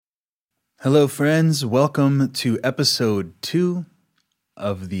Hello, friends. Welcome to episode 2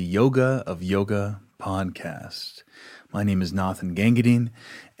 of the Yoga of Yoga podcast. My name is Nathan Gangadine,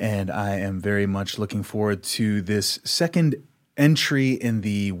 and I am very much looking forward to this second entry in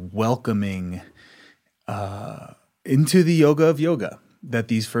the welcoming into the Yoga of Yoga that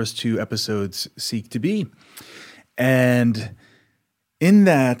these first 2 episodes seek to be. And in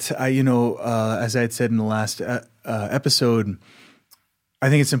that, as I had said in the last episode, I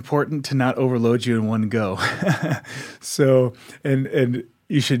think it's important to not overload you in one go. So, and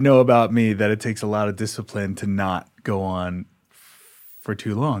you should know about me that it takes a lot of discipline to not go on for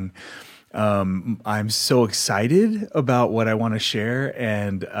too long. I'm so excited about what I want to share,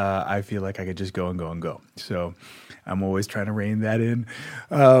 and I feel like I could just go and go and go. So I'm always trying to rein that in.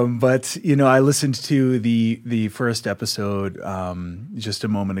 But I listened to the first episode just a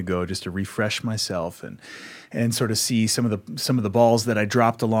moment ago, just to refresh myself and sort of see some of the balls that I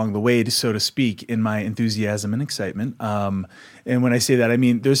dropped along the way, so to speak, in my enthusiasm and excitement. And when I say that, I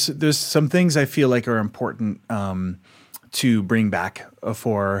mean there's some things I feel like are important to bring back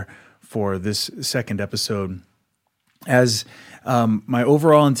for this second episode, as my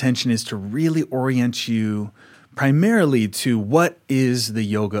overall intention is to really orient you primarily to what is the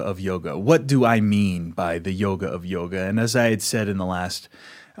Yoga of Yoga. What do I mean by the Yoga of Yoga? And as I had said in the last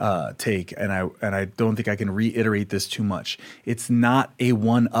take, and I don't think I can reiterate this too much, it's not a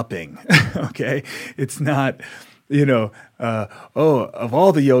one-upping, okay? It's not, of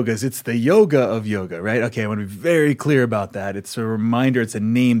all the yogas, it's the Yoga of Yoga, right? Okay, I want to be very clear about that. It's a reminder, it's a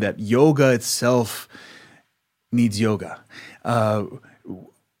name that yoga itself needs yoga.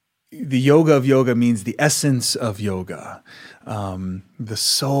 The Yoga of Yoga means the essence of yoga, the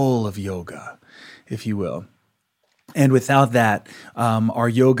soul of yoga, if you will. And without that, our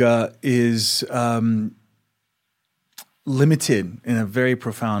yoga is limited in a very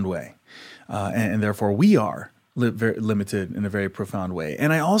profound way. And therefore we are very limited in a very profound way.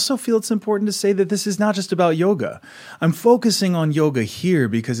 And I also feel it's important to say that this is not just about yoga. I'm focusing on yoga here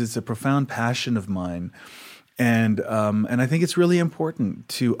because it's a profound passion of mine. And I think it's really important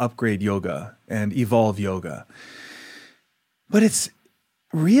to upgrade yoga and evolve yoga. But it's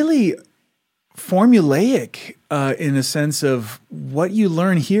really formulaic in a sense of what you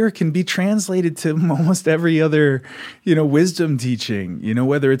learn here can be translated to almost every other, wisdom teaching,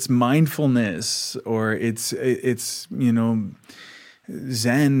 whether it's mindfulness or it's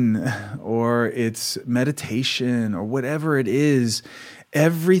Zen or it's meditation or whatever it is.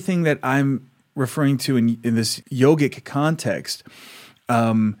 Everything that I'm referring to in this yogic context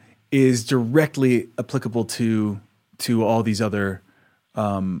is directly applicable to all these other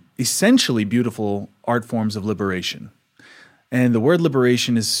essentially beautiful art forms of liberation. And the word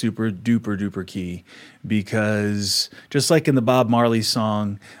liberation is super duper duper key, because just like in the Bob Marley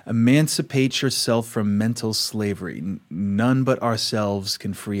song, emancipate yourself from mental slavery. None but ourselves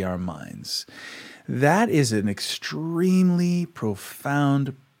can free our minds. That is an extremely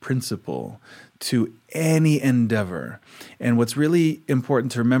profound principle to any endeavor. And what's really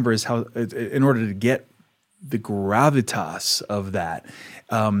important to remember is how, in order to get the gravitas of that,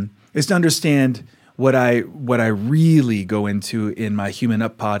 is to understand what I really go into in my Human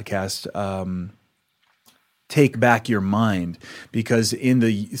Up podcast, Take Back Your Mind, because in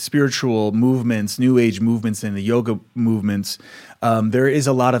the spiritual movements, New Age movements, and the yoga movements, there is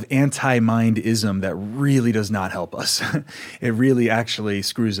a lot of anti-mindism that really does not help us. It really actually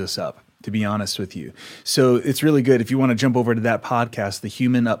screws us up, to be honest with you. So it's really good if you want to jump over to that podcast, the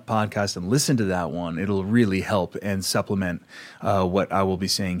Human Up podcast, and listen to that one. It'll really help and supplement what I will be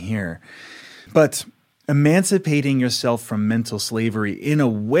saying here. But emancipating yourself from mental slavery, in a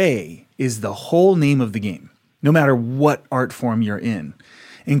way, is the whole name of the game, no matter what art form you're in,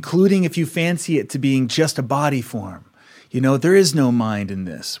 including if you fancy it to being just a body form. There is no mind in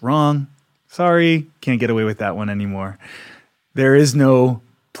this. Wrong. Sorry. Can't get away with that one anymore. There is no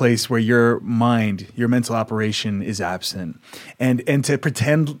place where your mind, your mental operation is absent. And to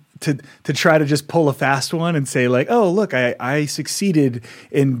pretend to try to just pull a fast one and say like, oh, look, I succeeded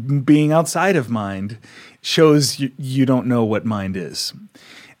in being outside of mind, shows you don't know what mind is.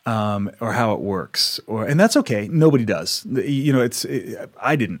 Or how it works, and that's okay. Nobody does.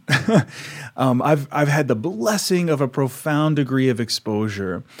 I didn't. I've had the blessing of a profound degree of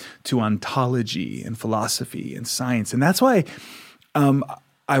exposure to ontology and philosophy and science, and that's why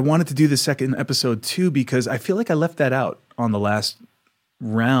I wanted to do the second episode too, because I feel like I left that out on the last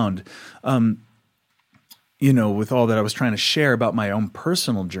round. With all that I was trying to share about my own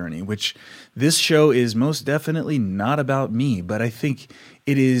personal journey, which this show is most definitely not about me, but I think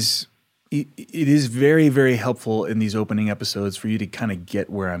it is very, very helpful in these opening episodes for you to kind of get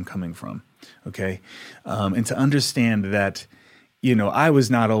where I'm coming from. Okay. And to understand that, I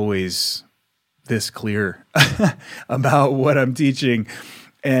was not always this clear about what I'm teaching.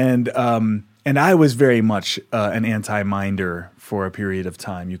 And I was very much an anti-minder for a period of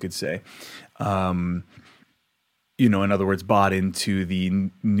time, you could say. In other words, bought into the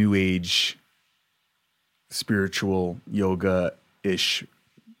New Age spiritual yoga-ish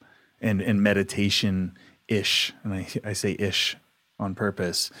and meditation-ish. And I say ish on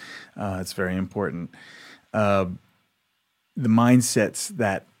purpose. It's very important. The mindsets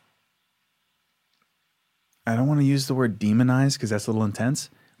that, I don't want to use the word demonize because that's a little intense,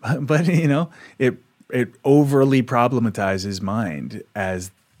 but it overly problematizes mind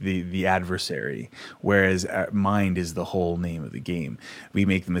as the adversary, whereas mind is the whole name of the game. We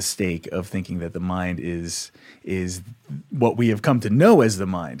make the mistake of thinking that the mind is what we have come to know as the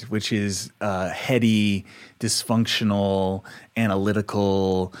mind, which is heady, dysfunctional,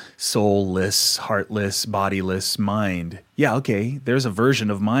 analytical, soulless, heartless, bodiless mind. Yeah, okay, there's a version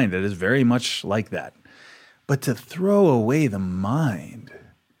of mind that is very much like that. But to throw away the mind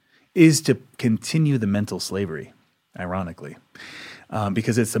is to continue the mental slavery, ironically.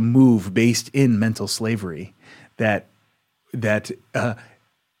 Because it's a move based in mental slavery that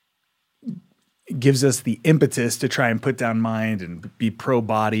gives us the impetus to try and put down mind and be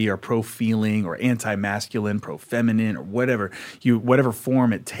pro-body or pro-feeling or anti-masculine, pro-feminine, or whatever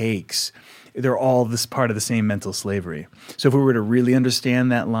form it takes. They're all this part of the same mental slavery. So if we were to really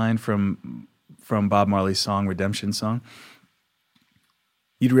understand that line from Bob Marley's song, Redemption Song,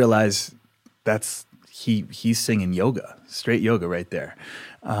 you'd realize that's he's singing yoga, straight yoga right there.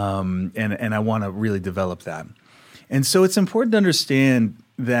 And I want to really develop that. And so it's important to understand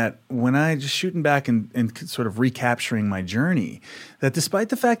that when I just shooting back and sort of recapturing my journey, that despite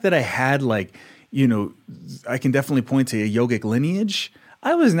the fact that I had I can definitely point to a yogic lineage,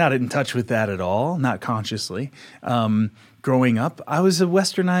 I was not in touch with that at all, not consciously. Growing up, I was a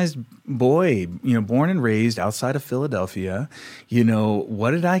westernized boy, born and raised outside of Philadelphia.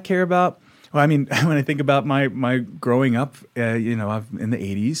 What did I care about? Well, I mean, when I think about my growing up, I'm in the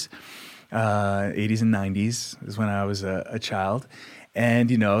 80s and 90s is when I was a child.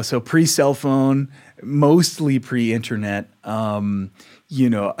 And, so pre-cell phone, mostly pre-internet,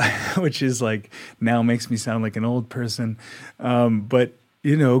 which is now makes me sound like an old person. But,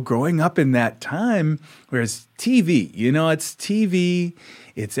 growing up in that time, whereas TV, it's TV,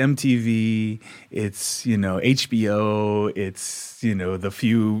 it's MTV, it's, HBO, it's, the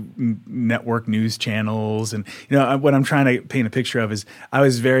few network news channels. And, what I'm trying to paint a picture of is I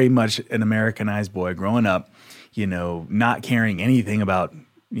was very much an Americanized boy growing up, not caring anything about,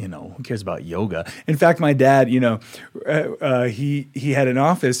 who cares about yoga? In fact, my dad, he had an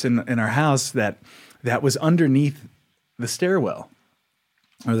office in our house that was underneath the stairwell.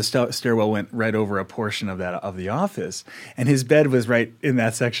 Or the stairwell went right over a portion of the office, and his bed was right in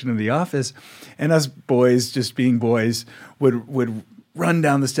that section of the office. And us boys, just being boys, would run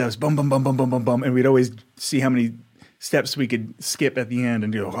down the steps, bum bum bum bum bum bum bum, and we'd always see how many steps we could skip at the end,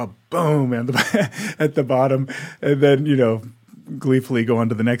 and go boom at the bottom, and then gleefully go on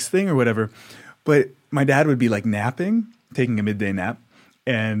to the next thing or whatever. But my dad would be napping, taking a midday nap.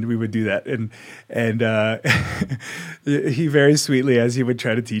 And we would do that, and he very sweetly, as he would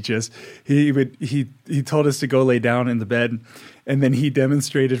try to teach us, he told us to go lay down in the bed, and then he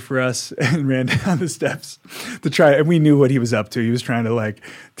demonstrated for us and ran down the steps to try. And we knew what he was up to. He was trying to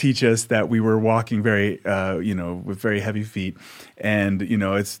teach us that we were walking very, with very heavy feet, and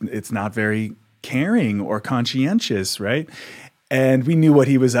it's not very caring or conscientious, right? And we knew what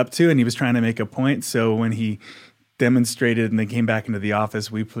he was up to, and he was trying to make a point. So when he demonstrated and they came back into the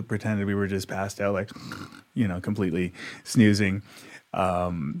office, we pretended we were just passed out, completely snoozing.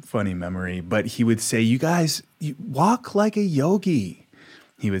 Funny memory. But he would say, "You guys, you walk like a yogi,"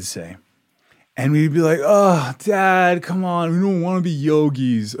 he would say. And we'd be like, "Oh, Dad, come on. We don't want to be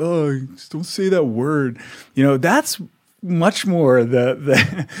yogis. Oh, just don't say that word." That's much more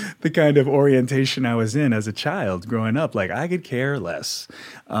the kind of orientation I was in as a child growing up. I could care less.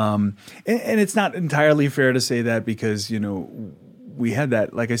 And it's not entirely fair to say that because, we had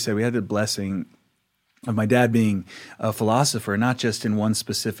that, like I said, we had the blessing of my dad being a philosopher, not just in one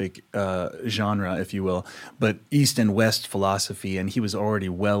specific genre, if you will, but East and West philosophy. And he was already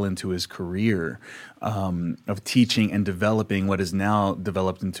well into his career of teaching and developing what is now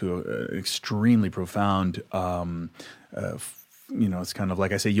developed into an extremely profound it's kind of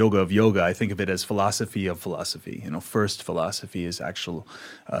like I say, yoga of yoga. I think of it as philosophy of philosophy. First philosophy is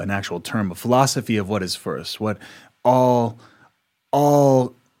an actual term, but philosophy of what is first, what the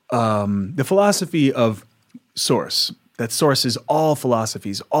philosophy of source, that sources all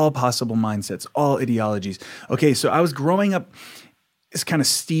philosophies, all possible mindsets, all ideologies. Okay, so I was growing up is kind of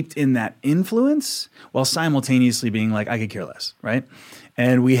steeped in that influence while simultaneously being like, I could care less, right?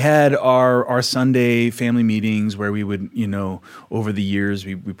 And we had our Sunday family meetings where we would, over the years,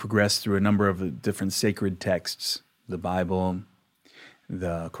 we progressed through a number of different sacred texts, the Bible,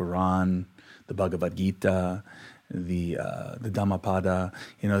 the Quran, the Bhagavad Gita, the Dhammapada,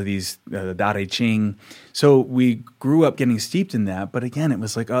 these the Dare Ching. So we grew up getting steeped in that. But again, it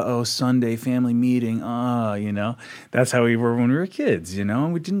was like, Sunday family meeting. That's how we were when we were kids.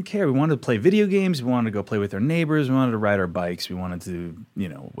 And we didn't care. We wanted to play video games. We wanted to go play with our neighbors. We wanted to ride our bikes. We wanted to,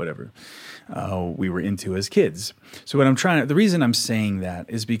 whatever we were into as kids. So the reason I'm saying that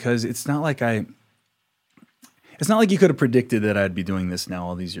is because it's not like you could have predicted that I'd be doing this now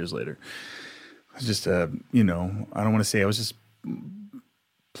all these years later. It's just, I don't want to say I was just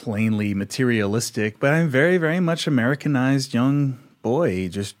plainly materialistic, but I'm very, very much Americanized young boy,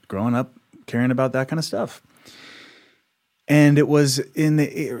 just growing up caring about that kind of stuff. And it was in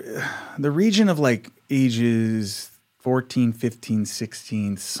the region of like ages 14, 15,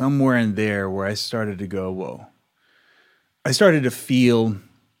 16, somewhere in there where I started to go, whoa. I started to feel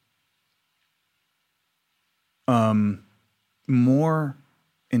more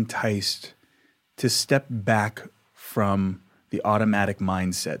enticed to step back from the automatic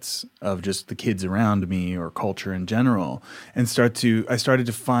mindsets of just the kids around me or culture in general, and I started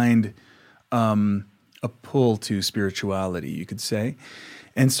to find a pull to spirituality, you could say,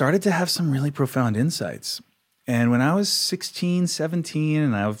 and started to have some really profound insights. And when I was 16, 17,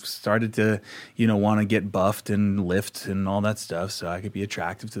 and I started to, want to get buffed and lift and all that stuff so I could be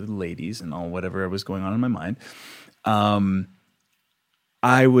attractive to the ladies and all whatever was going on in my mind,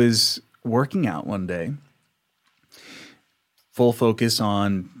 I was working out one day, full focus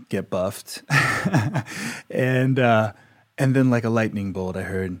on get buffed, and then like a lightning bolt, I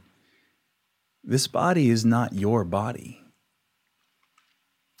heard, this body is not your body.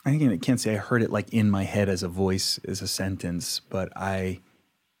 I can't say I heard it like in my head as a voice, as a sentence, but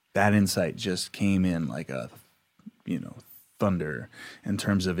that insight just came in like a, thunder in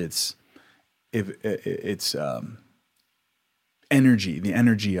terms of its energy. The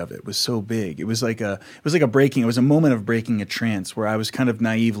energy of it was so big. It was like a moment of breaking a trance where I was kind of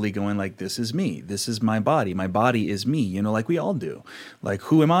naively going like, this is me. This is my body. My body is me, like we all do. Like,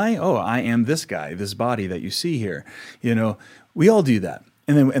 who am I? Oh, I am this guy, this body that you see here. We all do that.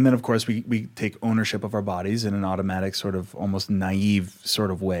 And then of course we take ownership of our bodies in an automatic sort of almost naive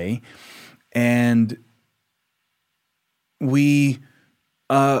sort of way. And we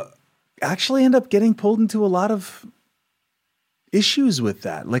actually end up getting pulled into a lot of issues with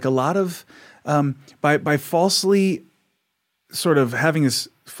that, like a lot of by falsely sort of having this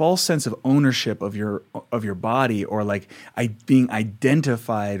false sense of ownership of your body, or like being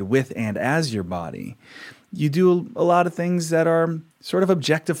identified with and as your body. You do a lot of things that are sort of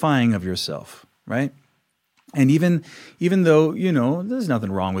objectifying of yourself, right? And even though there's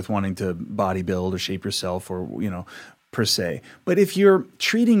nothing wrong with wanting to bodybuild or shape yourself, or per se, but if you're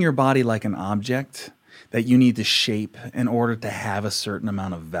treating your body like an object that you need to shape in order to have a certain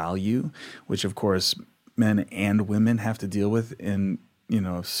amount of value, which of course men and women have to deal with in,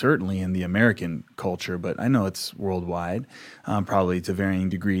 certainly in the American culture, but I know it's worldwide, probably to varying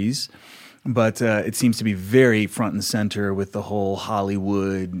degrees. But it seems to be very front and center with the whole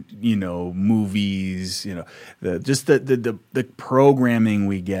Hollywood, movies, the programming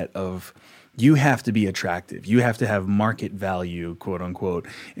we get of, you have to be attractive. You have to have market value, quote unquote,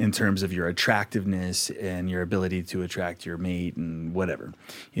 in terms of your attractiveness and your ability to attract your mate and whatever.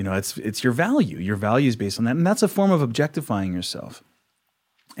 It's your value. Your value is based on that. And that's a form of objectifying yourself.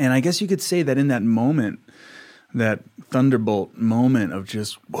 And I guess you could say that in that moment, that thunderbolt moment of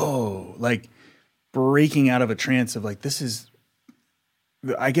just, whoa, like breaking out of a trance of like,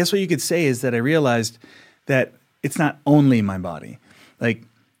 I guess what you could say is that I realized that it's not only my body. Like,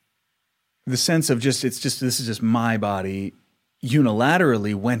 the sense of this is just my body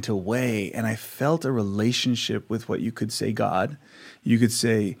unilaterally went away, and I felt a relationship with what you could say God. You could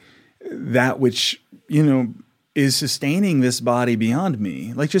say that which, is sustaining this body beyond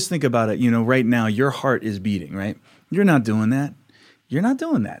me. Like, just think about it. Right now your heart is beating, right? You're not doing that. You're not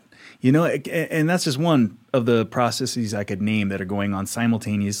doing that. And that's just one of the processes I could name that are going on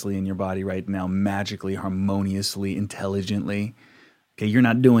simultaneously in your body right now, magically, harmoniously, intelligently. Okay, you're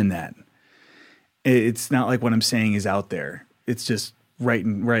not doing that. It's not like what I'm saying is out there. It's just right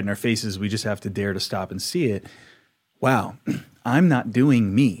in our faces. We just have to dare to stop and see it. Wow, I'm not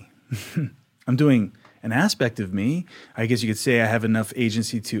doing me. I'm doing an aspect of me. I guess you could say I have enough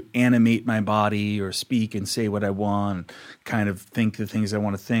agency to animate my body or speak and say what I want, kind of think the things I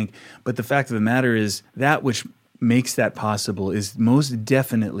want to think. But the fact of the matter is that which makes that possible is most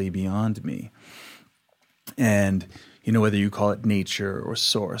definitely beyond me. And, whether you call it nature or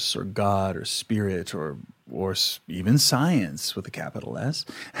source or God or spirit or even science with a capital S,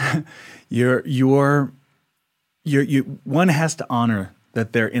 one has to honor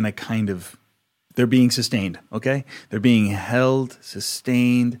that they're in a kind of, they're being sustained, okay? They're being held,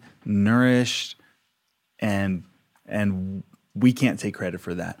 sustained, nourished, and we can't take credit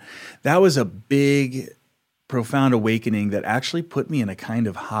for that. That was a big, profound awakening that actually put me in a kind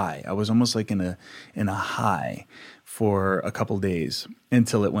of high. I was almost like in a high for a couple days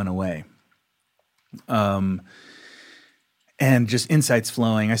until it went away. And just insights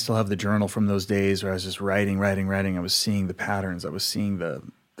flowing. I still have the journal from those days where I was just writing. I was seeing the patterns. I was seeing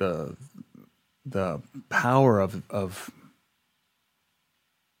the power of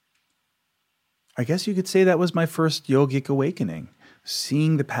I guess you could say that was my first yogic awakening,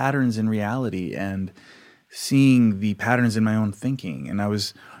 seeing the patterns in reality and seeing the patterns in my own thinking. And it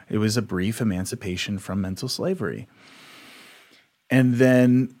was a brief emancipation from mental slavery. And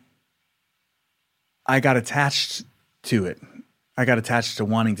then I got attached to it. I got attached to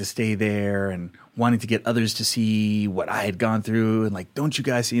wanting to stay there and wanting to get others to see what I had gone through. And like, don't you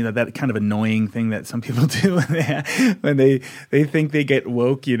guys see that kind of annoying thing that some people do when they think they get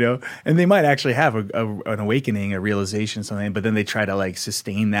woke, and they might actually have an awakening, a realization, something, but then they try to like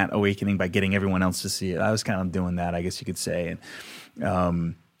sustain that awakening by getting everyone else to see it. I was kind of doing that, I guess you could say.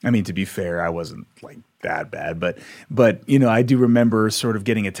 And, to be fair, I wasn't like that bad, but I do remember sort of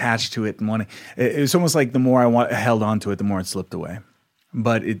getting attached to it and wanting. It was almost like the more I held on to it, the more it slipped away.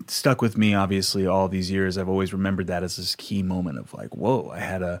 But it stuck with me, obviously, all these years. I've always remembered that as this key moment of like, whoa, I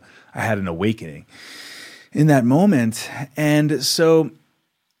had an awakening in that moment, and so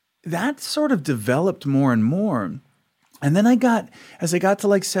that sort of developed more and more. And then as I got to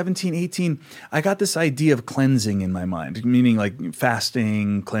like 17, 18, I got this idea of cleansing in my mind, meaning like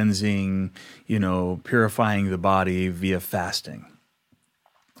fasting, cleansing, purifying the body via fasting.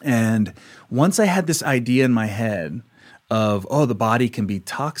 And once I had this idea in my head of, the body can be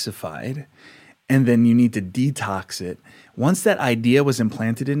toxified and then you need to detox it. Once that idea was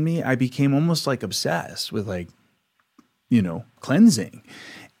implanted in me, I became almost like obsessed with like, cleansing.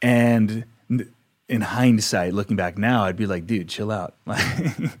 And in hindsight, looking back now, I'd be like, dude, chill out.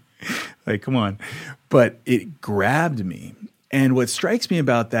 Like, come on. But it grabbed me. And what strikes me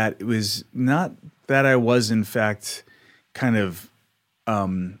about that, it was not that I was, in fact, kind of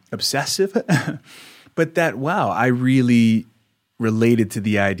obsessive, but that, wow, I really related to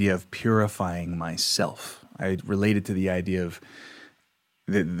the idea of purifying myself. I related to the idea of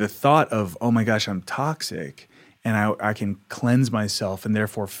the thought of, oh my gosh, I'm toxic. And I can cleanse myself and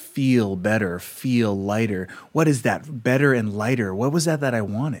therefore feel better, feel lighter. What is that? Better and lighter. What was that I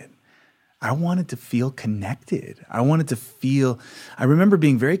wanted? I wanted to feel connected. I remember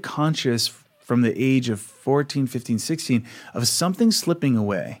being very conscious from the age of 14, 15, 16 of something slipping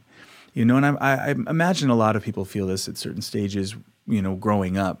away. And I imagine a lot of people feel this at certain stages,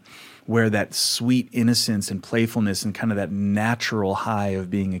 growing up, where that sweet innocence and playfulness and kind of that natural high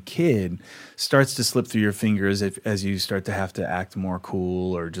of being a kid starts to slip through your fingers as you start to have to act more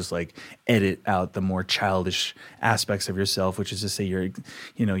cool or just like edit out the more childish aspects of yourself, which is to say your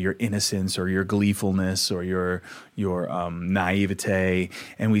innocence or your gleefulness or your naivete.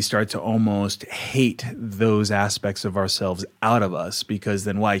 And we start to almost hate those aspects of ourselves out of us because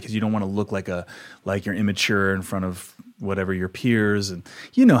then why? Because you don't want to look like you're immature in front of whatever your peers, and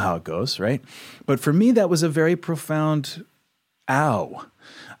you know how it goes, right? But for me, that was a very profound ow.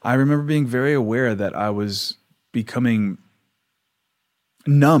 I remember being very aware that I was becoming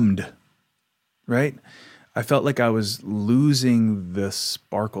numbed, right? I felt like I was losing the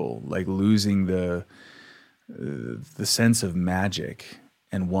sparkle, like losing the sense of magic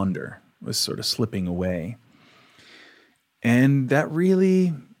and wonder was sort of slipping away. And that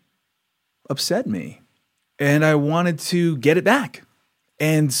really upset me. And I wanted to get it back.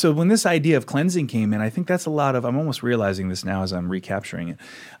 And so when this idea of cleansing came in, I think that's a lot of, I'm almost realizing this now as I'm recapturing it.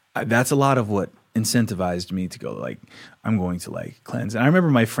 That's a lot of what incentivized me to go like, I'm going to like cleanse. And I remember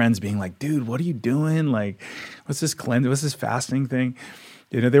my friends being like, dude, what are you doing? Like, what's this fasting thing?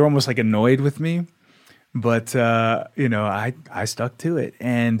 They were almost like annoyed with me, but I stuck to it.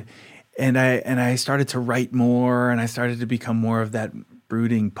 And I started to write more and I started to become more of that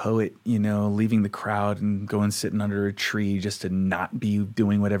brooding poet, leaving the crowd and going sitting under a tree just to not be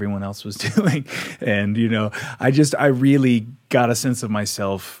doing what everyone else was doing. And, I really got a sense of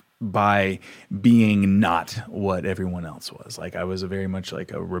myself by being not what everyone else was. Like I was very much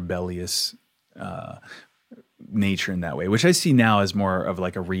like a rebellious nature in that way, which I see now as more of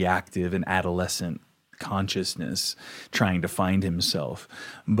like a reactive and adolescent consciousness trying to find himself.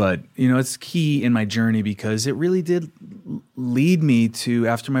 But, it's key in my journey because it really did lead me to,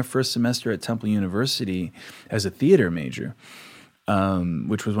 after my first semester at Temple University as a theater major,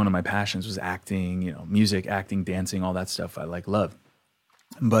 which was one of my passions, was acting, music, acting, dancing, all that stuff I love.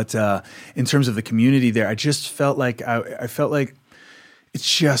 But in terms of the community there, I just felt like I felt like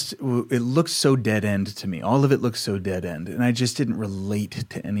it looked so dead end to me. All of it looked so dead end. And I just didn't relate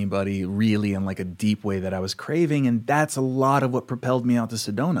to anybody really in like a deep way that I was craving. And that's a lot of what propelled me out to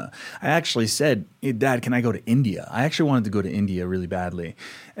Sedona. I actually said, "Hey, Dad, can I go to India?" I actually wanted to go to India really badly.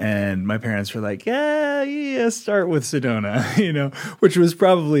 And my parents were like, yeah, start with Sedona, which was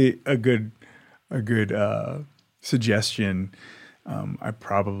probably a good suggestion. I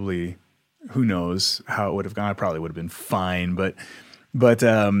probably, who knows how it would have gone. I probably would have been fine, but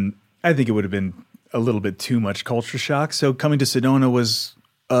I think it would have been a little bit too much culture shock. So coming to Sedona was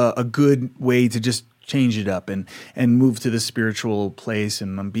a good way to just change it up and move to the spiritual place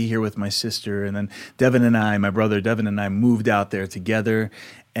and be here with my sister. And then my brother Devin and I moved out there together.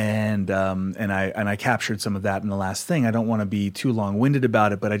 And I captured some of that in the last thing. I don't want to be too long-winded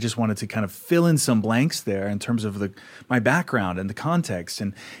about it, but I just wanted to kind of fill in some blanks there in terms of my background and the context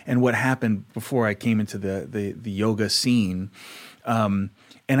and what happened before I came into the yoga scene. And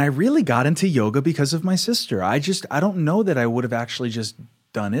I really got into yoga because of my sister. I don't know that I would have actually just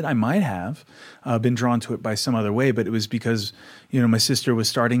done it. I might have been drawn to it by some other way, but it was because, my sister was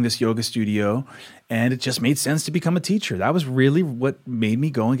starting this yoga studio and it just made sense to become a teacher. That was really what made me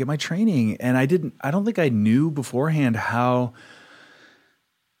go and get my training. And I don't think I knew beforehand how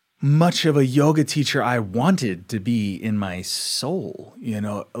much of a yoga teacher I wanted to be in my soul,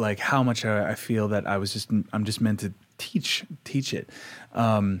 like how much I feel that I'm just meant to teach it.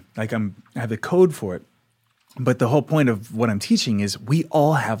 I have the code for it. But the whole point of what I'm teaching is we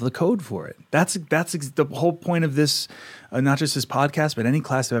all have the code for it. That's the whole point of this, not just this podcast, but any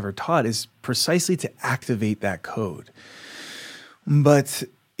class I've ever taught is precisely to activate that code. But,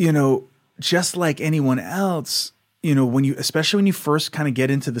 just like anyone else, especially when you first kind of get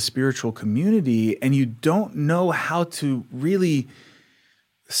into the spiritual community and you don't know how to really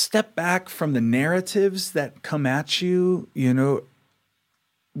step back from the narratives that come at you,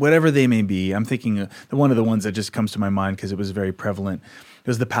 whatever they may be. I'm thinking one of the ones that just comes to my mind because it was very prevalent. It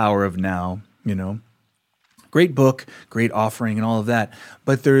was The Power of Now, Great book, great offering and all of that.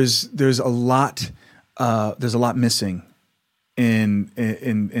 But there's a lot missing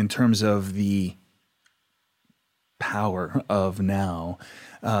in terms of the power of now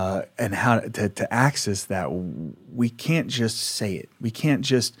and how to access that. We can't just say it. We can't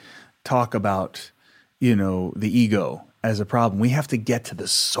just talk about, the ego as a problem. We have to get to the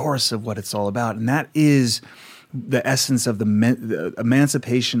source of what it's all about. And that is the essence of the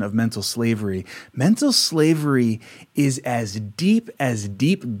emancipation of mental slavery. Mental slavery is as deep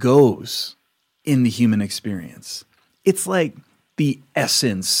goes in the human experience. It's like the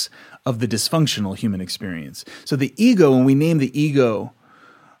essence of the dysfunctional human experience. So the ego, when we name the ego,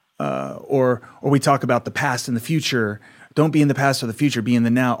 or we talk about the past and the future, don't be in the past or the future, be in the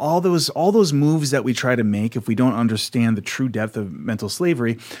now. All those moves that we try to make, if we don't understand the true depth of mental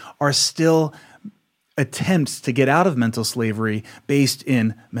slavery, are still attempts to get out of mental slavery based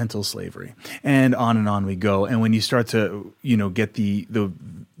in mental slavery. And on we go. And when you start to, get the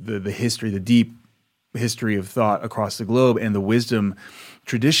history, the deep history of thought across the globe and the wisdom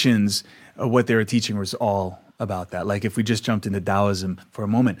traditions, what they were teaching was all about that. Like if we just jumped into Taoism for a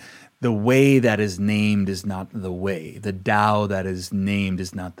moment, the way that is named is not the way. The Tao that is named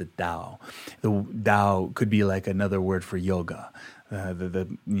is not the Tao. The Tao could be like another word for yoga,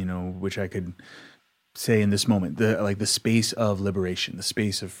 which I could say in this moment, the space of liberation, the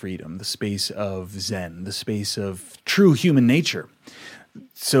space of freedom, the space of Zen, the space of true human nature.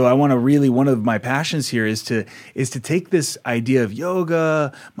 So I want to really, one of my passions here is to take this idea of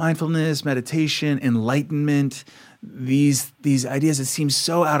yoga, mindfulness, meditation, enlightenment, these ideas that seem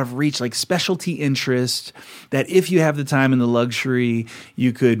so out of reach, like specialty interest, that if you have the time and the luxury,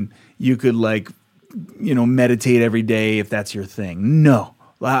 you could meditate every day if that's your thing. No.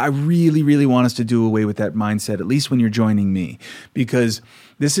 I really, really want us to do away with that mindset, at least when you're joining me, because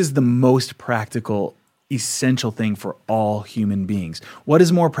this is the most practical, essential thing for all human beings. What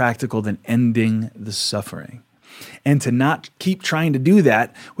is more practical than ending the suffering? And to not keep trying to do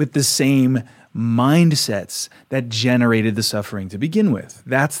that with the same mindsets that generated the suffering to begin with.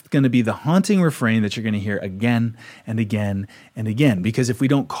 That's going to be the haunting refrain that you're going to hear again and again and again. Because if we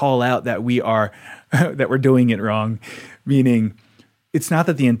don't call out that we are that we're doing it wrong, meaning it's not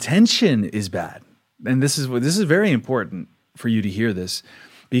that the intention is bad. And this is very important for you to hear this,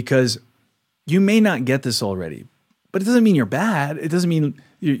 because you may not get this already, but it doesn't mean you're bad. It doesn't mean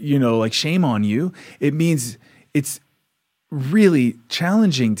like shame on you. It means it's really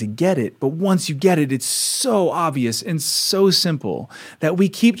challenging to get it, but once you get it, it's so obvious and so simple that we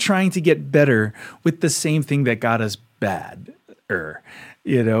keep trying to get better with the same thing that got us bad. We're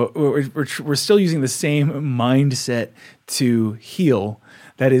still using the same mindset to heal.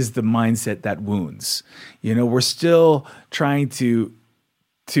 That is the mindset that wounds. We're still trying to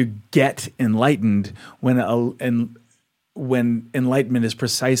get enlightened when enlightenment is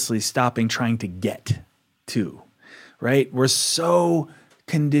precisely stopping trying to get to. Right? We're so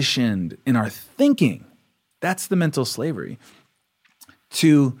conditioned in our thinking. That's the mental slavery.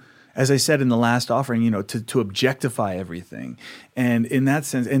 To, as I said in the last offering, to objectify everything. And in that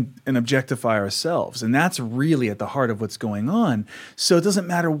sense, and objectify ourselves. And that's really at the heart of what's going on. So it doesn't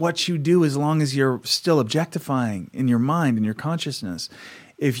matter what you do as long as you're still objectifying in your mind, in your consciousness.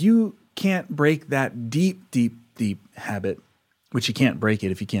 If you can't break that deep, deep, deep habit, which you can't break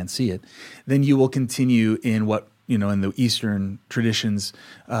it if you can't see it, then you will continue in what in the Eastern traditions,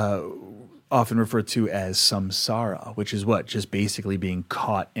 often referred to as samsara, which is what? Just basically being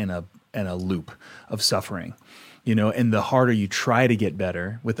caught in a loop of suffering. And the harder you try to get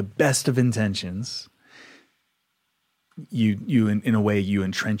better with the best of intentions, you in a way, you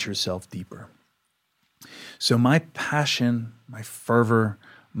entrench yourself deeper. So my passion, my fervor,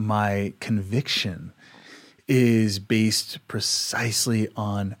 my conviction is based precisely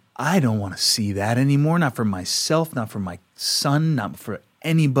on I don't want to see that anymore, not for myself, not for my son, not for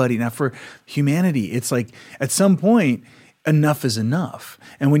anybody, not for humanity. It's like at some point, enough is enough.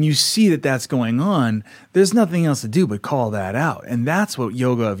 And when you see that that's going on, there's nothing else to do but call that out. And that's what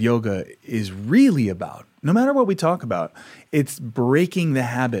yoga of yoga is really about. No matter what we talk about, it's breaking the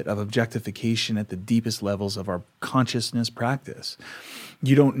habit of objectification at the deepest levels of our consciousness practice.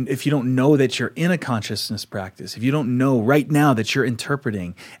 If you don't know that you're in a consciousness practice, if you don't know right now that you're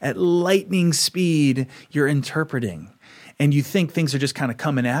interpreting at lightning speed, you're interpreting, and you think things are just kind of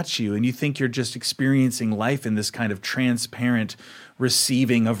coming at you, and you think you're just experiencing life in this kind of transparent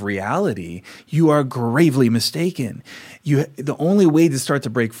receiving of reality, you are gravely mistaken. The only way to start to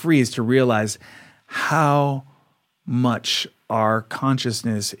break free is to realize how much our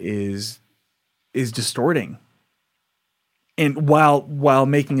consciousness is distorting. And while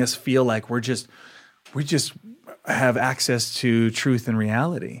making us feel like we just have access to truth and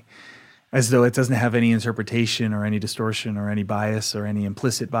reality, as though it doesn't have any interpretation or any distortion or any bias or any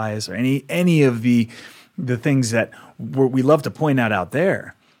implicit bias or any of the things that we love to point out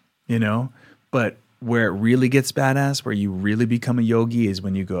there, But where it really gets badass, where you really become a yogi, is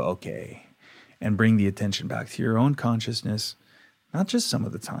when you go, okay, and bring the attention back to your own consciousness, not just some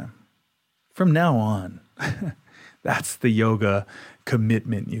of the time. From now on. That's the yoga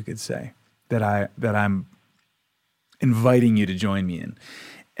commitment, you could say, that I'm inviting you to join me in.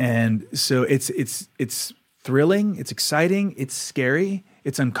 And so it's thrilling, it's exciting, it's scary,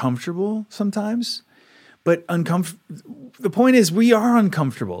 it's uncomfortable sometimes. But the point is, we are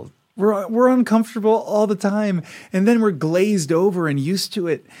uncomfortable. We're uncomfortable all the time, and then we're glazed over and used to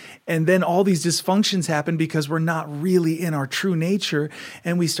it, and then all these dysfunctions happen because we're not really in our true nature,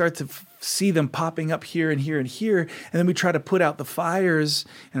 and we start to see them popping up here and here and here, and then we try to put out the fires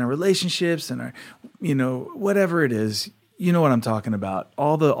in our relationships and our, whatever it is. You know what I'm talking about.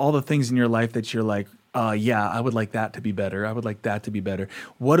 All the things in your life that you're like, yeah, I would like that to be better. I would like that to be better.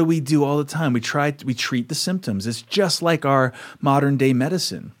 What do we do all the time? We treat the symptoms. It's just like our modern day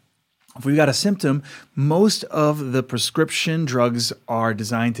medicine. If we've got a symptom, most of the prescription drugs are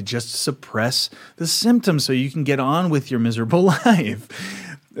designed to just suppress the symptoms so you can get on with your miserable life.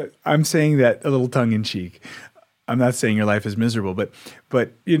 I'm saying that a little tongue in cheek. I'm not saying your life is miserable, but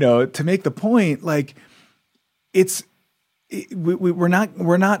to make the point, like we're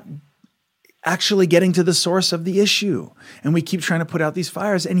not actually getting to the source of the issue, and we keep trying to put out these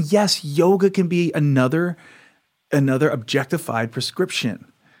fires. And yes, yoga can be another objectified prescription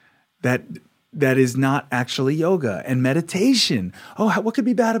that is not actually yoga. And meditation. What could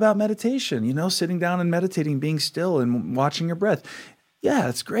be bad about meditation? Sitting down and meditating, being still and watching your breath. Yeah,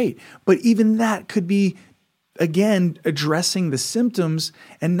 that's great. But even that could be, again, addressing the symptoms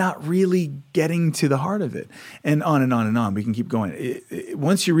and not really getting to the heart of it. And on and on and on. We can keep going.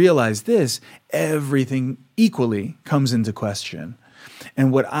 Once you realize this, everything equally comes into question.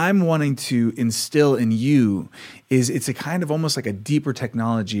 And what I'm wanting to instill in you is it's a kind of almost like a deeper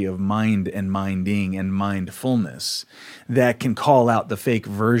technology of mind and minding and mindfulness that can call out the fake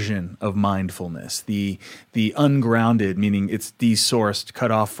version of mindfulness, the ungrounded, meaning it's desourced,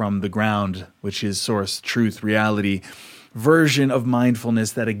 cut off from the ground, which is source, truth, reality, version of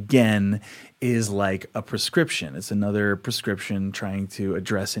mindfulness that again is like a prescription. It's another prescription trying to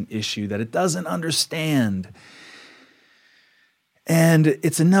address an issue that it doesn't understand. And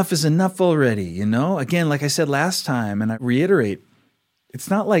it's enough is enough already, you know? Again, like I said last time, and I reiterate, it's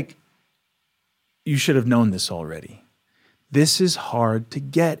not like you should have known this already. This is hard to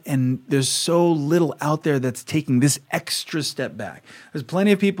get, and there's so little out there that's taking this extra step back. There's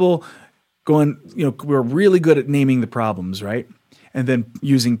plenty of people going, we're really good at naming the problems, right? And then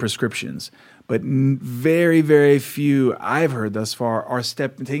using prescriptions. But very, very few I've heard thus far are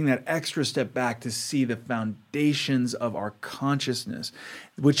taking that extra step back to see the foundations of our consciousness,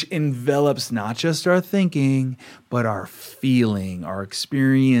 which envelops not just our thinking, but our feeling, our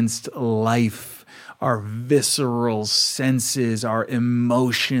experienced life, our visceral senses, our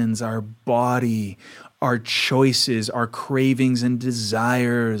emotions, our body, our choices, our cravings and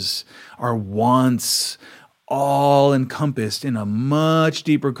desires, our wants, all encompassed in a much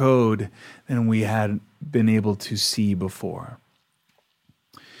deeper code than we had been able to see before.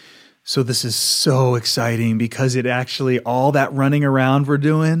 So this is so exciting because it actually, all that running around we're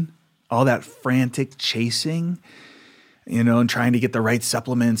doing, all that frantic chasing, and trying to get the right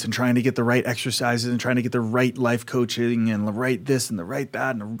supplements and trying to get the right exercises and trying to get the right life coaching and the right this and the right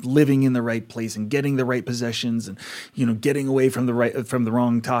that and living in the right place and getting the right possessions and, getting away from the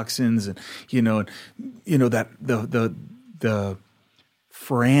wrong toxins and, that the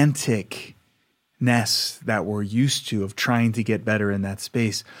franticness that we're used to of trying to get better in that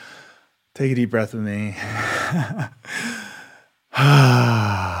space. Take a deep breath with me.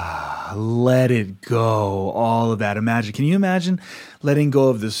 Let it go, all of that. Can you imagine letting go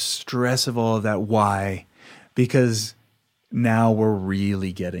of the stress of all of that? Why? Because now we're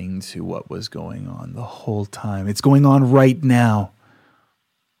really getting to what was going on the whole time. It's going on right now.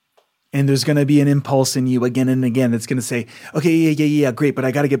 And there's going to be an impulse in you again and again that's going to say, okay, yeah, great, but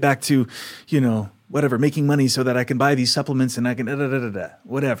I got to get back to, whatever, making money so that I can buy these supplements and I can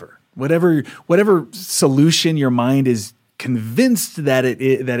whatever solution your mind is convinced that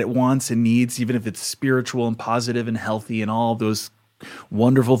it wants and needs, even if it's spiritual and positive and healthy and all those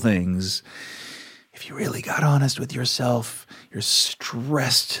wonderful things. If you really got honest with yourself, you're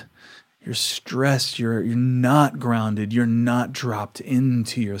stressed. You're not grounded. You're not dropped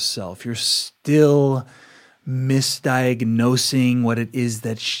into yourself. You're still misdiagnosing what it is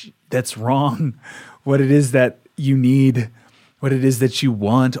that's wrong, what it is that you need, what it is that you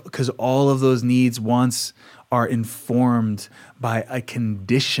want, because all of those needs, wants, are informed by a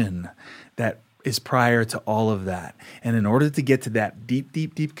condition that is prior to all of that. And in order to get to that deep,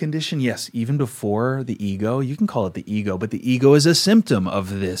 deep, deep condition, yes, even before the ego, you can call it the ego, but the ego is a symptom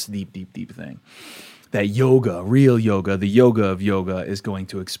of this deep, deep, deep thing. That yoga, real yoga, the yoga of yoga is going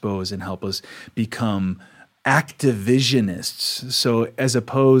to expose and help us become activisionists. So as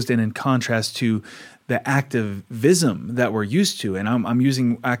opposed and in contrast to the activism that we're used to, and I'm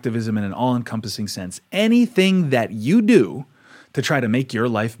using activism in an all-encompassing sense. Anything that you do to try to make your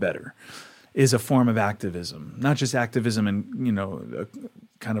life better is a form of activism, not just activism in, a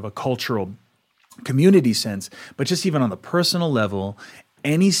kind of a cultural community sense, but just even on the personal level,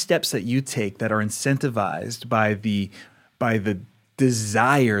 any steps that you take that are incentivized by the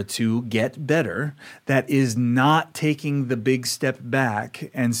desire to get better, that is not taking the big step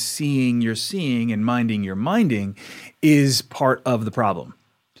back and seeing your seeing and minding your minding, is part of the problem.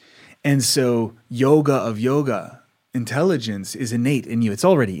 And so yoga of yoga, intelligence, is innate in you. It's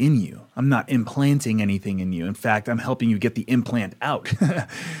already in you. I'm not implanting anything in you. In fact, I'm helping you get the implant out.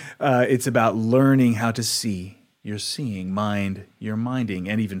 It's about learning how to see. You're seeing, mind, you're minding,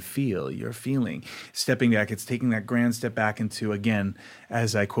 and even feel, you're feeling. Stepping back, it's taking that grand step back into, again,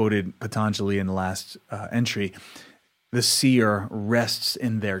 as I quoted Patanjali in the last entry, the seer rests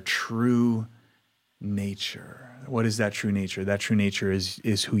in their true nature. What is that true nature? That true nature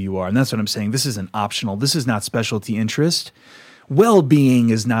is who you are. And that's what I'm saying. This isn't optional. This is not specialty interest. Well-being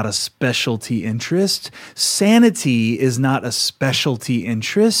is not a specialty interest. Sanity is not a specialty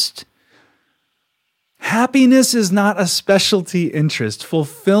interest. Happiness is not a specialty interest.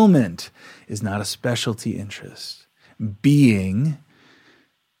 Fulfillment is not a specialty interest. Being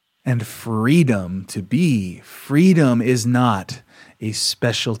and freedom to be. Freedom is not a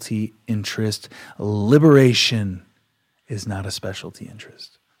specialty interest. Liberation is not a specialty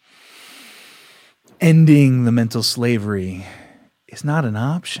interest. Ending the mental slavery is not an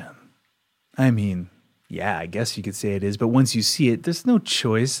option. I mean, yeah, I guess you could say it is, but once you see it, there's no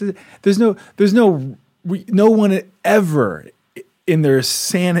choice. No one ever in their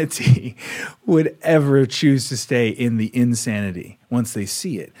sanity would ever choose to stay in the insanity once they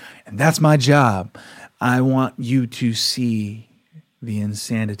see it. And that's my job. I want you to see the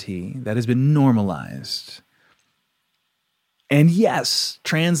insanity that has been normalized. And yes,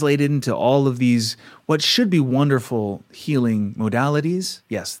 translated into all of these, what should be wonderful healing modalities,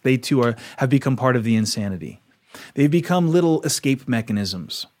 yes, they too have become part of the insanity. They've become little escape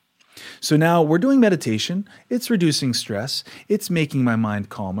mechanisms. So now we're doing meditation. It's reducing stress. It's making my mind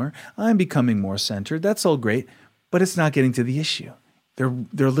calmer. I'm becoming more centered. That's all great, but it's not getting to the issue.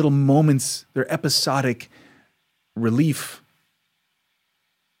 They're little moments, they're episodic relief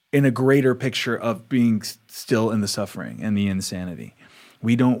in a greater picture of being still in the suffering and the insanity.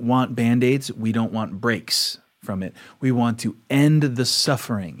 We don't want Band-Aids. We don't want breaks from it. We want to end the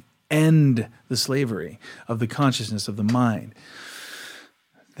suffering, end the slavery of the consciousness of the mind.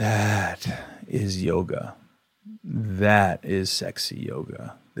 That is yoga. That is sexy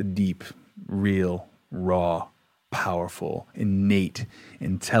yoga. The deep, real, raw, powerful, innate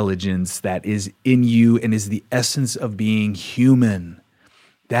intelligence that is in you and is the essence of being human.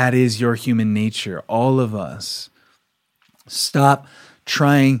 That is your human nature, all of us. Stop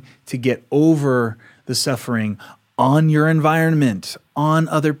trying to get over the suffering on your environment, on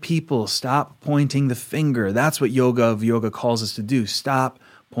other people. Stop pointing the finger. That's what yoga calls us to do. Stop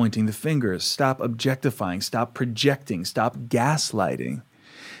pointing the fingers. Stop objectifying. Stop projecting. Stop gaslighting.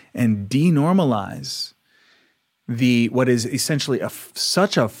 And denormalize what is essentially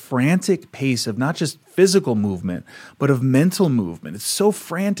such a frantic pace of not just physical movement, but of mental movement. It's so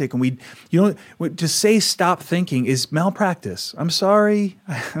frantic, and to say stop thinking is malpractice. I'm sorry.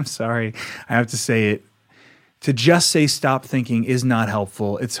 I'm sorry. I have to say it. To just say stop thinking is not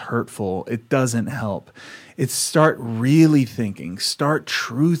helpful. It's hurtful. It doesn't help. It's start really thinking. Start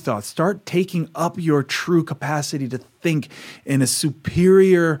true thoughts. Start taking up your true capacity to think in a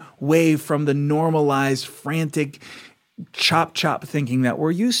superior way from the normalized, frantic, chop thinking that we're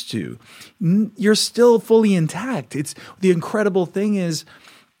used to. You're still fully intact. It's the incredible thing is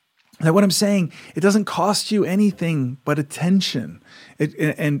that what I'm saying, it doesn't cost you anything but attention.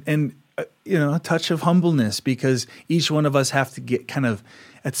 A touch of humbleness, because each one of us have to get kind of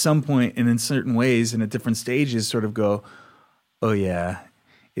at some point and in certain ways and at different stages sort of go, oh yeah,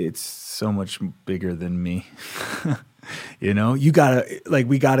 it's so much bigger than me. We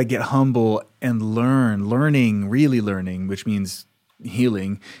gotta get humble and really learning, which means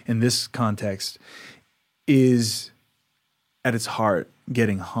healing in this context, is at its heart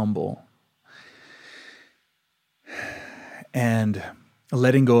getting humble and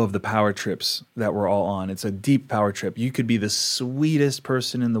letting go of the power trips that we're all on. It's a deep power trip. You could be the sweetest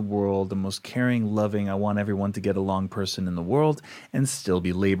person in the world, the most caring, loving, I want everyone to get along person in the world, and still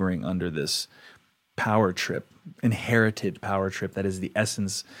be laboring under this power trip, inherited power trip that is the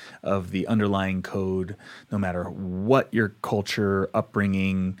essence of the underlying code, no matter what your culture,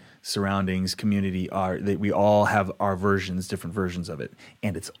 upbringing, surroundings, community are. We all have our versions, different versions of it.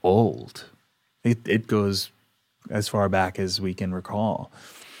 And it's old. It goes as far back as we can recall.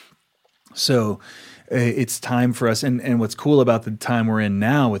 So it's time for us, and what's cool about the time we're in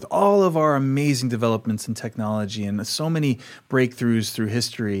now with all of our amazing developments in technology and so many breakthroughs through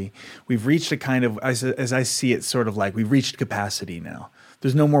history, we've reached a kind of, as I see it, sort of like we've reached capacity now.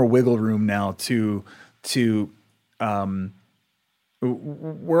 There's no more wiggle room now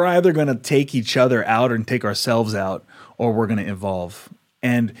we're either going to take each other out and take ourselves out, or we're going to evolve.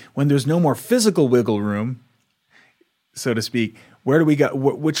 And when there's no more physical wiggle room, so to speak, where do we go?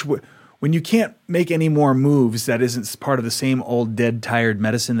 When you can't make any more moves that isn't part of the same old dead, tired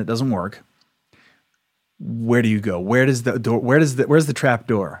medicine that doesn't work, where do you go? Where's the trap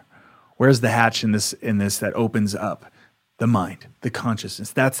door? Where's the hatch in this that opens up? The mind, the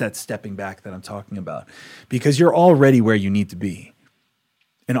consciousness. That's that stepping back that I'm talking about. Because you're already where you need to be.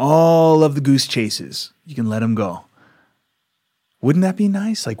 And all of the goose chases, you can let them go. Wouldn't that be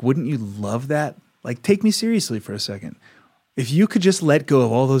nice? Like, wouldn't you love that? Like, take me seriously for a second. If you could just let go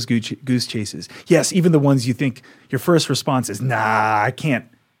of all those goose chases. Yes, even the ones you think your first response is, nah, I can't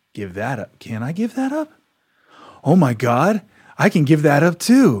give that up. Can I give that up? Oh my God, I can give that up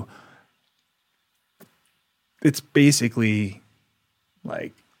too. It's basically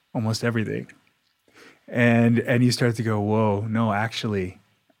like almost everything. And you start to go, whoa, no, actually.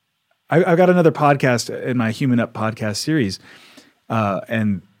 I've got another podcast in my Human Up podcast series,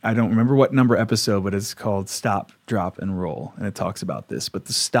 and I don't remember what number episode, but it's called Stop, Drop, and Roll. And it talks about this. But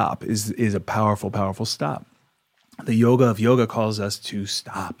the stop is a powerful, powerful stop. The yoga of yoga calls us to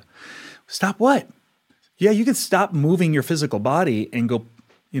stop. Stop what? Yeah, you can stop moving your physical body and go,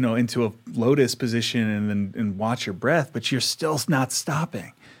 into a lotus position and watch your breath, but you're still not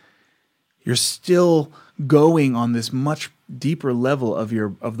stopping. You're still going on this much deeper level of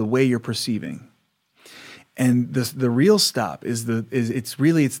the way you're perceiving. And the real stop is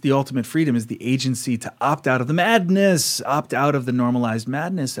the ultimate freedom, is the agency to opt out of the madness, opt out of the normalized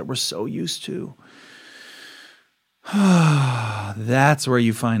madness that we're so used to. That's where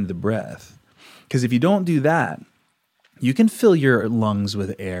you find the breath. Because if you don't do that, you can fill your lungs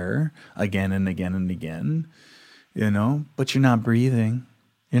with air again and again and again, but you're not breathing.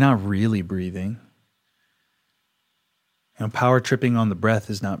 You're not really breathing. Power tripping on the breath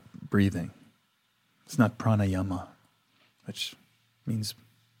is not breathing. It's not pranayama, which means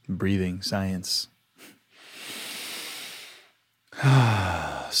breathing science.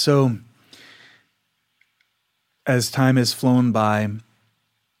 So, as time has flown by,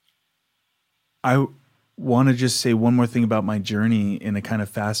 I want to just say one more thing about my journey in a kind of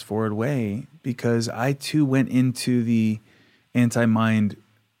fast forward way, because I too went into the anti-mind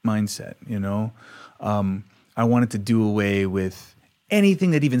mindset, I wanted to do away with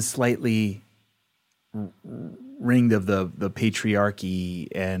anything that even slightly ringed of the patriarchy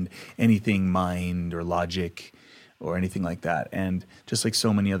and anything mind or logic or anything like that. And just like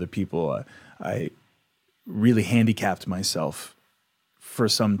so many other people, I really handicapped myself for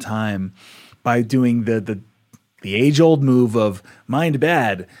some time by doing the age-old move of mind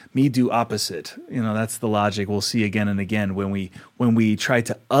bad, me do opposite. That's the logic we'll see again and again when we try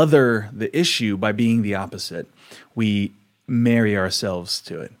to other the issue by being the opposite. We marry ourselves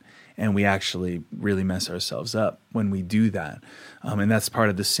to it, and we actually really mess ourselves up when we do that. And that's part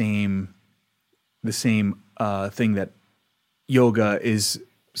of the same thing that yoga is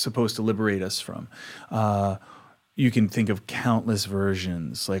supposed to liberate us from. You can think of countless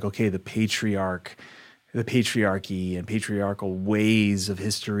versions, like, okay, the patriarchy and patriarchal ways of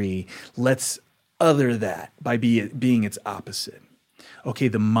history. Let's other that by being its opposite. Okay,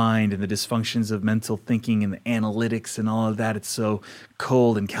 the mind and the dysfunctions of mental thinking and the analytics and all of that, it's so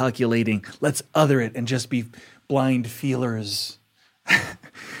cold and calculating. Let's other it and just be blind feelers.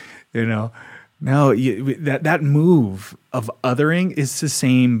 No, that move of othering is the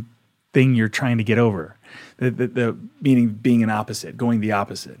same thing you're trying to get over. The meaning being an opposite, going the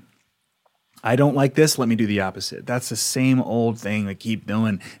opposite. I don't like this, let me do the opposite. That's the same old thing I keep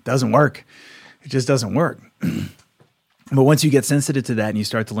doing. It doesn't work. It just doesn't work. But once you get sensitive to that and you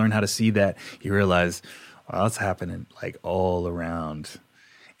start to learn how to see that, you realize, well, it's happening like all around.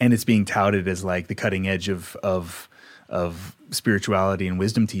 And it's being touted as like the cutting edge of spirituality and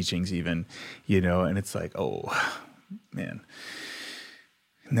wisdom teachings even, and it's like, oh, man.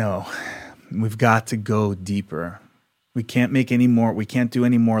 No, we've got to go deeper. We can't do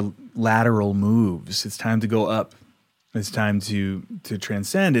any more lateral moves. It's time to go up. It's time to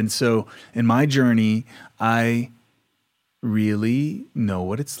transcend. And so in my journey, I really know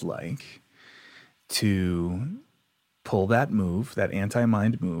what it's like to pull that move, that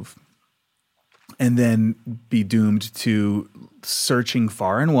anti-mind move, and then be doomed to searching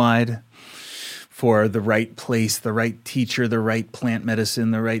far and wide for the right place, the right teacher, the right plant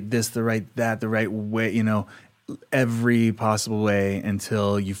medicine, the right this, the right that, the right way, every possible way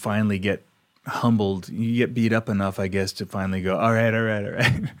until you finally get humbled. You get beat up enough, I guess, to finally go, all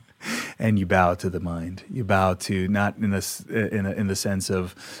right. And you bow to the mind. You bow to, not in the sense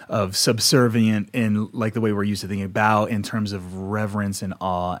of subservient in like the way we're used to thinking. Bow in terms of reverence and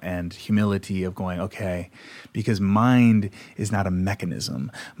awe and humility of going, okay, because mind is not a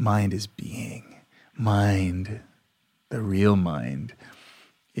mechanism. Mind is being. Mind, the real mind,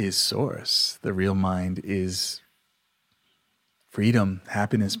 is source. The real mind is freedom,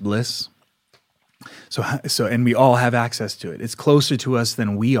 happiness, bliss. So, and we all have access to it. It's closer to us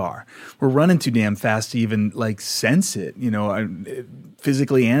than we are. We're running too damn fast to even like sense it,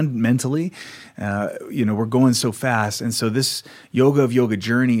 physically and mentally. We're going so fast. And so this yoga of yoga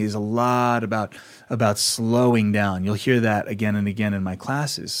journey is a lot about slowing down. You'll hear that again and again in my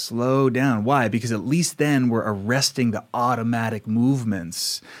classes. Slow down. Why? Because at least then we're arresting the automatic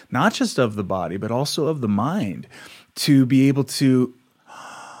movements, not just of the body, but also of the mind, to be able to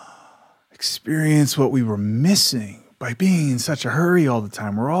experience what we were missing by being in such a hurry all the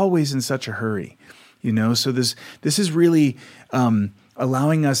time. We're always in such a hurry, So this is really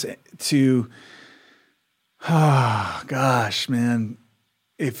allowing us to, gosh, man,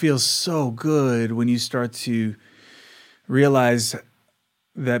 it feels so good when you start to realize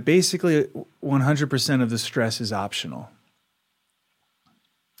that basically 100% of the stress is optional.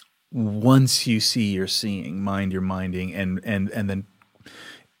 once you see you're seeing, mind your minding, and then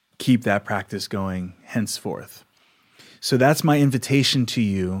keep that practice going henceforth. So that's my invitation to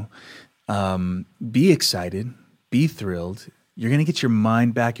you. Be excited, be thrilled. You're going to get your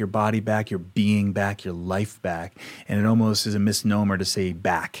mind back, your body back, your being back, your life back. And it almost is a misnomer to say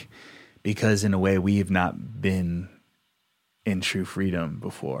back, because in a way we have not been in true freedom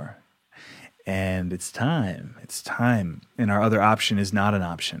before. And it's time. It's time. And our other option is not an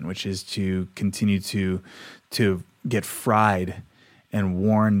option, which is to continue to get fried and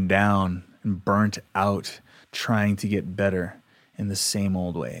worn down and burnt out trying to get better in the same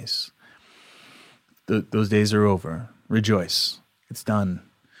old ways. Those days are over. Rejoice. It's done.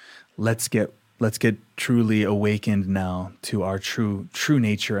 Let's get truly awakened now to our true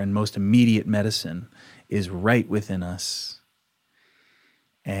nature, and most immediate medicine is right within us.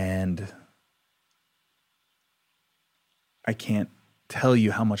 And I can't tell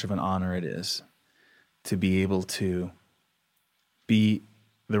you how much of an honor it is to be able to be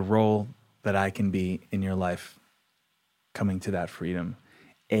the role that I can be in your life, coming to that freedom.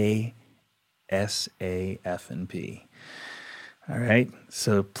 ASAFNP. All right.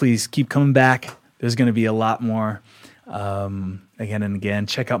 So please keep coming back. There's going to be a lot more. Again and again,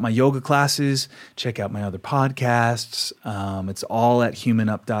 check out my yoga classes. Check out my other podcasts. It's all at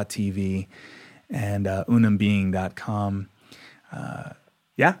humanup.tv and unambeing.com.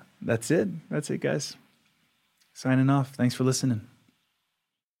 Yeah, that's it. That's it, guys. Signing off. Thanks for listening.